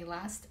be my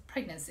last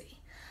pregnancy.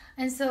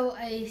 And so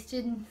I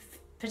didn't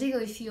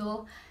particularly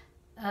feel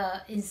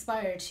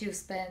inspired to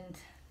spend,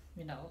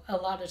 a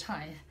lot of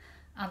time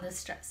on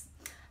this dress.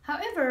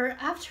 However,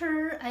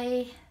 after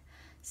I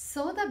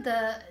sewed up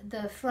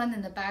the front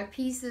and the back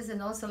pieces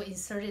and also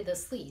inserted the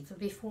sleeves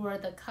before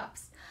the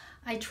cuffs,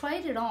 I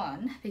tried it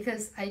on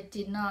because I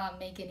did not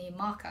make any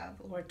mock-up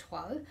or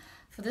toile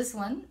for this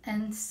one.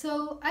 And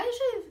so I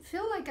actually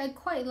feel like I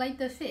quite like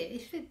the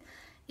fit.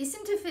 It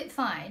seemed to fit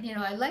fine,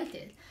 I liked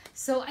it.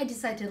 So I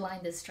decided to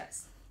line this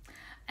dress.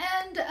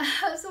 And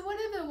so what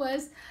happened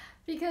was,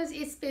 because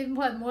it's been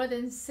more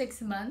than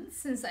 6 months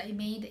since I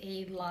made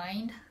a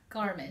lined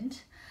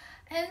garment,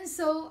 and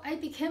so I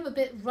became a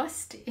bit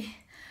rusty.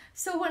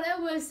 So when I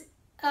was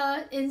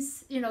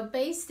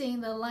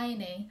basting the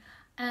lining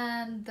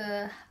and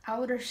the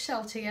outer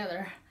shell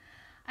together,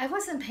 I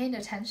wasn't paying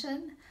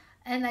attention,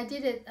 and I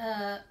did it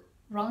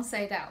wrong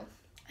side out.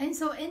 And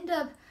so end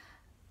up,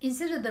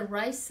 instead of the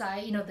right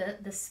side,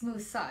 the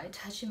smooth side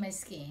touching my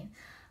skin,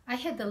 I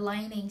had the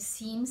lining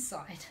seam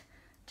side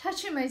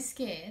touching my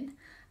skin.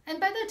 And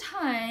by the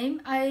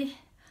time I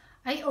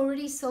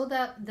already sewed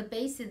up the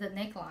base of the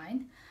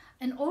neckline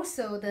and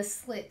also the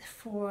slit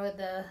for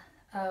the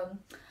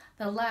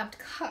lapped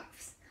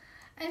cuffs.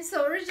 And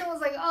so originally I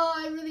was like, oh,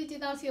 I really did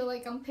not feel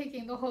like I'm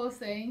picking the whole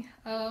thing.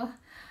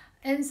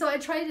 And so I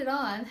tried it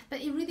on,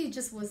 but it really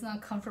just was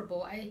not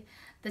comfortable.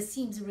 The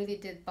seams really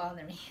did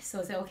bother me.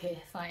 So I said,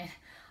 okay, fine.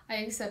 I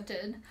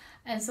accepted.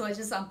 And so I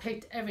just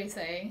unpicked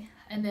everything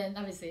and then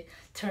obviously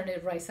turned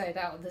it right side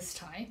out this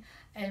time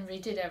and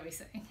redid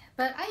everything.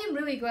 But I am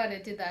really glad I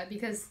did that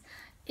because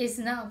it's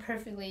now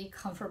perfectly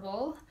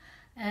comfortable.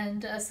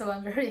 And so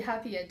I'm very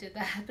happy I did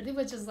that. But it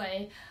was just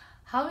like,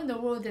 how in the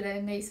world did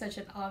I make such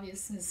an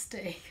obvious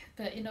mistake?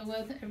 But you know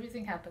what,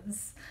 everything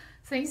happens.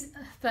 Things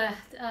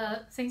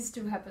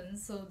do happen,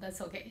 so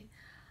that's okay.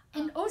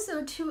 And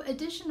also 2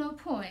 additional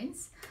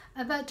points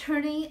about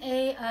turning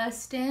a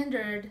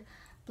standard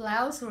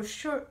blouse or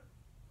shirt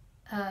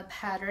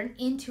pattern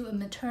into a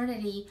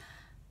maternity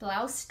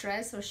blouse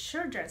dress or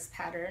shirt dress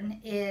pattern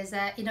is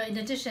that, in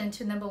addition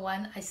to number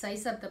 1, I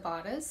size up the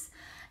bodice,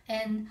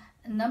 and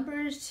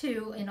number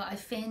 2, I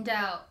fanned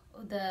out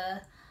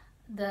the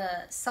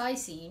side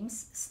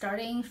seams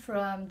starting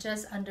from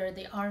just under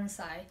the arm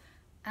side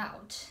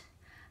out.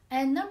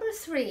 And number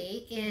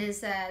 3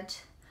 is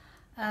that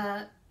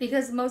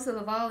because most of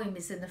the volume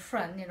is in the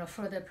front,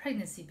 for the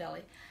pregnancy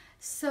belly,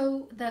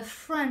 so the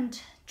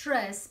front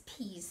dress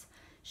piece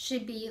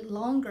should be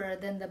longer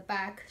than the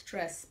back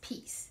dress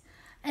piece.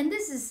 And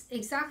this is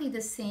exactly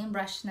the same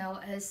rationale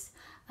as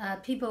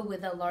people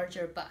with a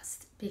larger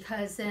bust,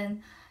 because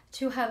then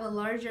to have a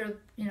larger,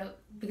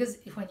 because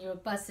when your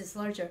bust is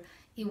larger,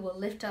 it will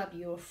lift up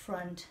your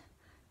front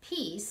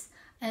piece,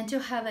 and to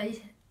have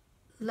a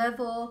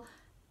level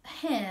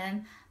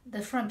hem,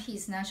 the front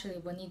piece naturally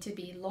will need to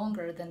be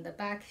longer than the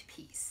back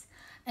piece.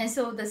 And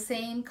so the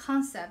same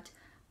concept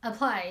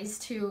applies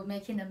to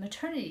making a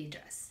maternity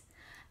dress.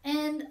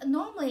 And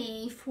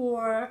normally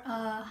for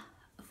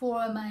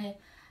my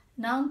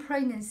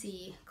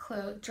non-pregnancy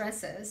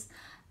dresses,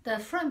 the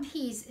front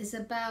piece is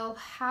about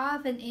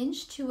 1/2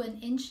 inch to 1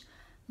 inch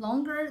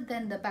longer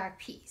than the back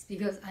piece,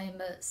 because I'm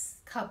a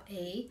cup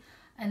A,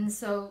 and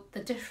so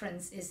the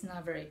difference is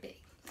not very big.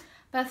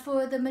 But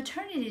for the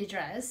maternity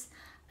dress,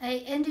 I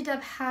ended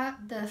up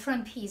the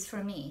front piece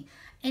for me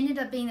ended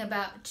up being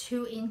about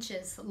 2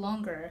 inches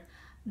longer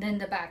than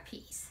the back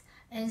piece.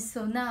 And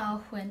so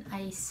now when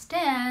I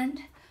stand,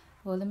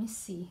 well, let me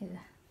see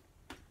here.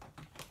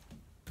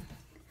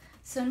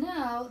 So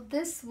now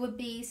this would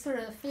be sort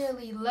of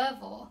fairly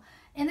level.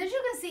 And as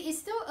you can see, it's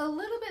still a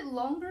little bit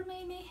longer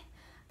maybe.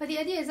 But the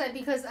idea is that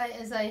because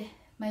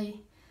my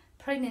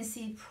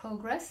pregnancy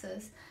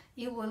progresses,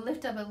 it will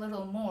lift up a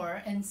little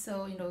more, and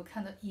so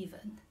kind of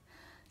even.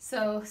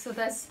 So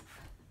that's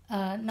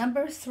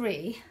number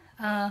 3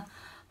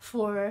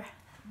 for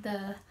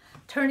the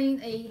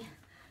turning a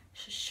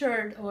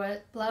shirt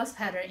or blouse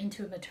pattern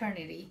into a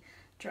maternity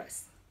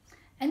dress.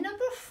 And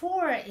number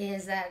 4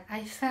 is that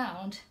I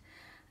found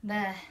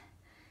that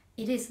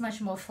it is much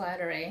more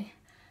flattering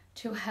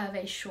to have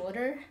a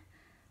shorter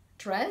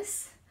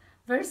dress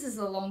versus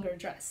a longer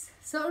dress.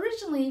 So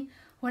originally,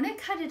 when I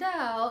cut it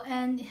out,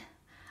 and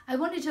I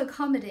wanted to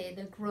accommodate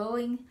the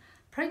growing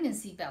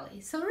pregnancy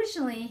belly. So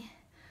originally,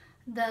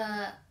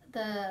 the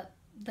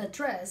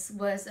dress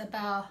was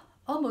about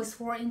almost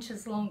 4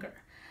 inches longer.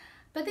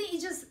 But then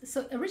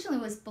so originally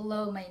it was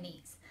below my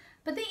knees.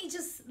 But then it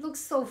just looked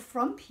so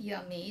frumpy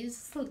on me. It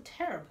just looked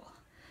terrible.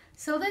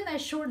 So then I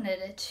shortened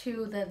it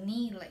to the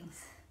knee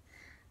length.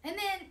 And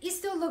then it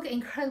still looked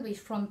incredibly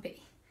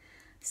frumpy.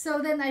 So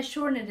then I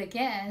shortened it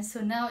again.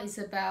 So now it's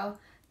about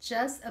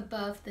just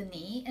above the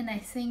knee. And I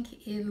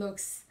think it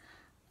looks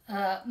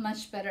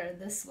much better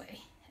this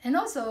way. And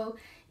also,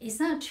 it's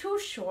not too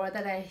short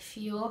that I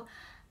feel,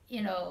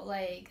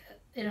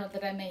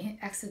 that I may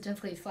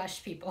accidentally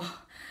flash people.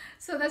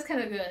 So that's kind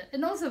of good.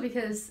 And also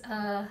because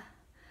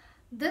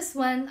this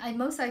one I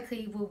most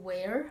likely will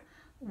wear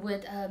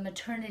with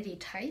maternity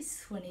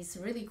tights when it's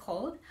really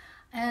cold.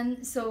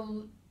 And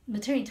so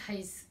maternity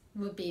tights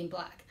would be in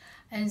black.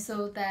 And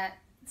so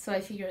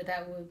I figure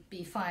that would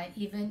be fine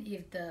even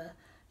if the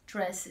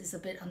dress is a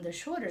bit on the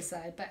shorter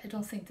side, but I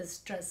don't think this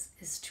dress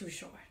is too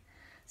short.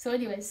 So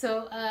anyway,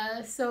 so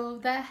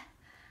that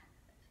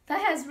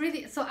has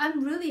really, so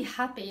I'm really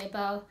happy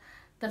about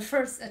the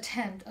first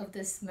attempt of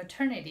this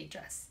maternity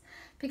dress,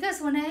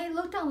 because when I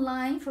looked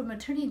online for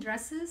maternity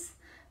dresses,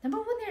 number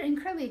 1, they're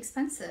incredibly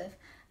expensive,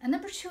 and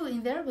number 2,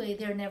 invariably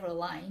they're never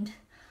lined.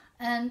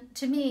 And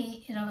to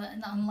me,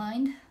 an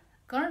unlined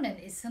garment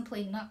is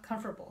simply not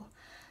comfortable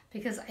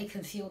because I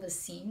can feel the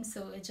seam,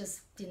 so I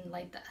just didn't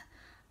like that.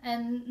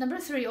 And number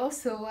 3,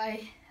 also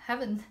I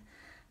didn't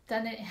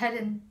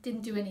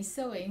do any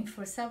sewing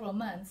for several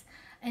months,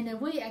 and in a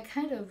way I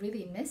kind of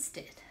really missed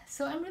it.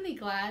 So I'm really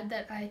glad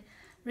that I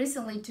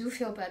recently do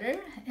feel better,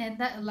 and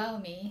that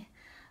allowed me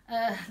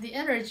the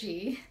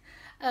energy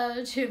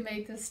to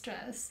make this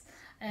dress.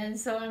 And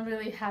so I'm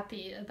really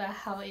happy about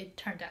how it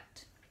turned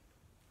out.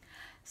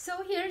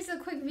 So here's a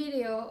quick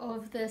video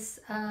of this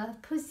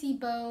pussy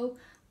bow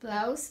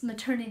blouse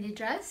maternity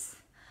dress.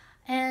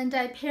 And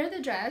I paired the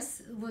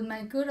dress with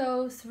my good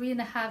old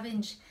 3.5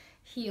 inch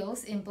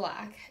heels in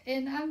black.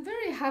 And I'm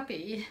very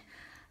happy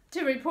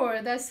to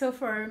report that so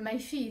far my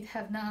feet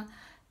have not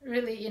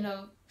really,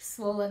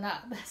 swollen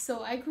up.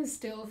 So I could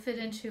still fit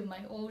into my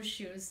old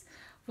shoes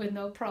with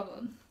no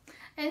problem.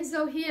 And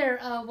so here,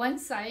 one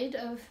side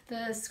of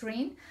the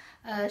screen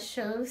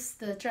shows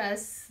the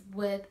dress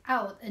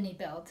without any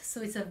belt.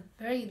 So it's a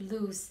very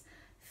loose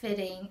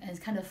fitting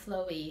and kind of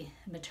flowy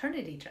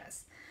maternity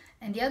dress.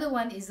 And the other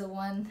one is the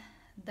one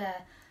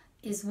that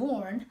is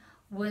worn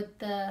with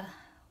the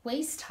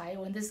waist tie,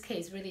 or in this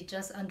case, really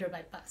just under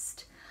my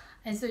bust.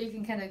 And so you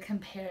can kind of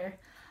compare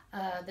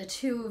the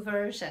two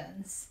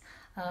versions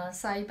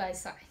side by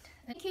side.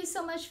 Thank you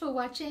so much for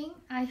watching.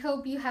 I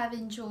hope you have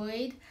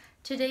enjoyed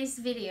today's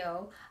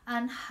video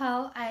on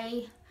how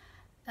I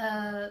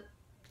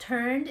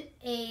turned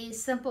a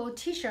simple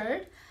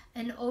t-shirt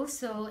and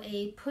also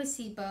a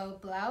pussy bow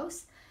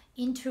blouse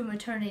into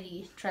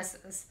maternity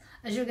dresses.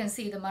 As you can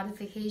see, the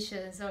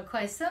modifications are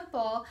quite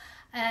simple,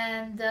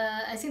 and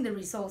I think the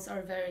results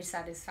are very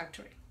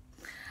satisfactory.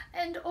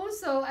 And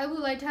also, I would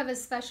like to have a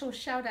special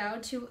shout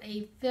out to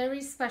a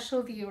very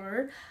special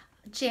viewer,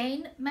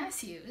 Jane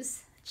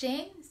Matthews.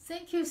 Jane,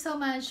 thank you so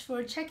much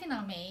for checking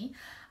on me.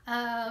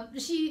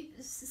 She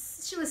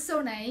was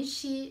so nice.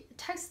 She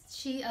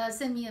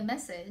sent me a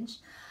message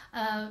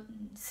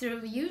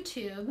through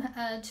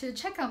YouTube to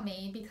check on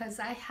me, because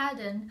I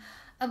hadn't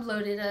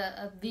uploaded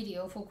a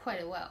video for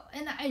quite a while,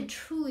 and I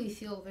truly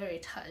feel very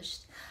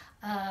touched.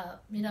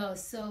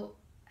 So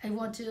I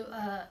want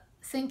to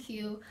thank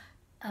you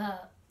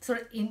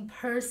sort of in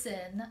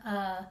person,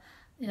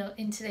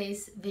 in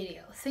today's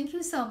video. Thank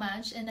you so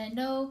much, and I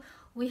know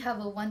we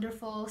have a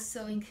wonderful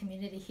sewing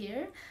community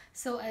here.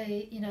 So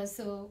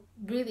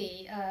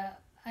really,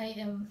 I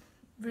am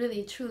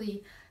really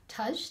truly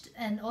touched,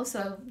 and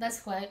also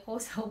that's why I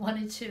also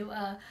wanted to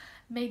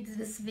make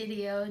this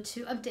video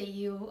to update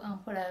you on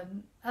what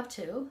I'm up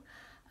to,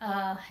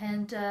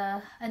 and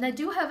I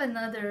do have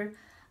another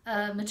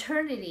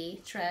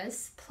maternity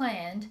dress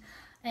planned,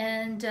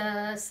 and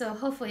so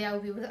hopefully I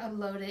will be able to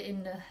upload it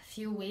in a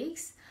few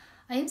weeks.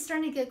 I am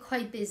starting to get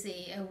quite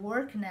busy at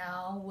work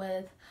now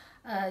with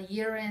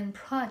year-end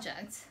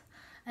projects,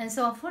 and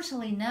so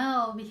unfortunately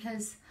now,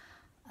 because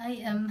I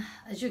am,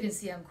 as you can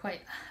see, I'm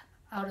quite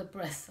out of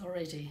breath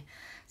already.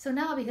 So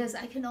now, because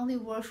I can only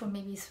work for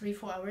maybe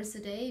 3-4 hours a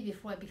day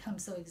before I become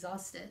so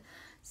exhausted,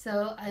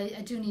 so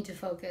I do need to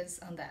focus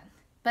on that.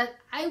 But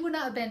I will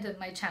not abandon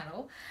my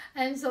channel,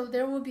 and so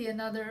there will be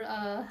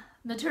another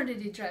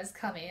maternity dress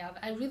coming up.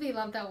 I really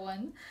love that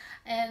one,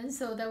 and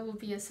so that will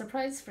be a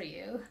surprise for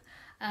you.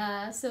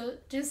 So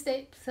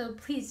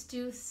please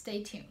do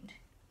stay tuned.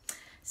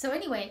 So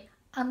anyway,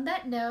 on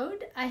that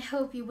note, I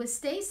hope you will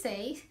stay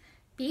safe,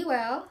 be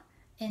well,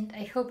 and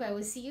I hope I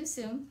will see you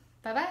soon.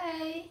 Bye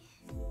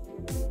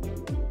bye.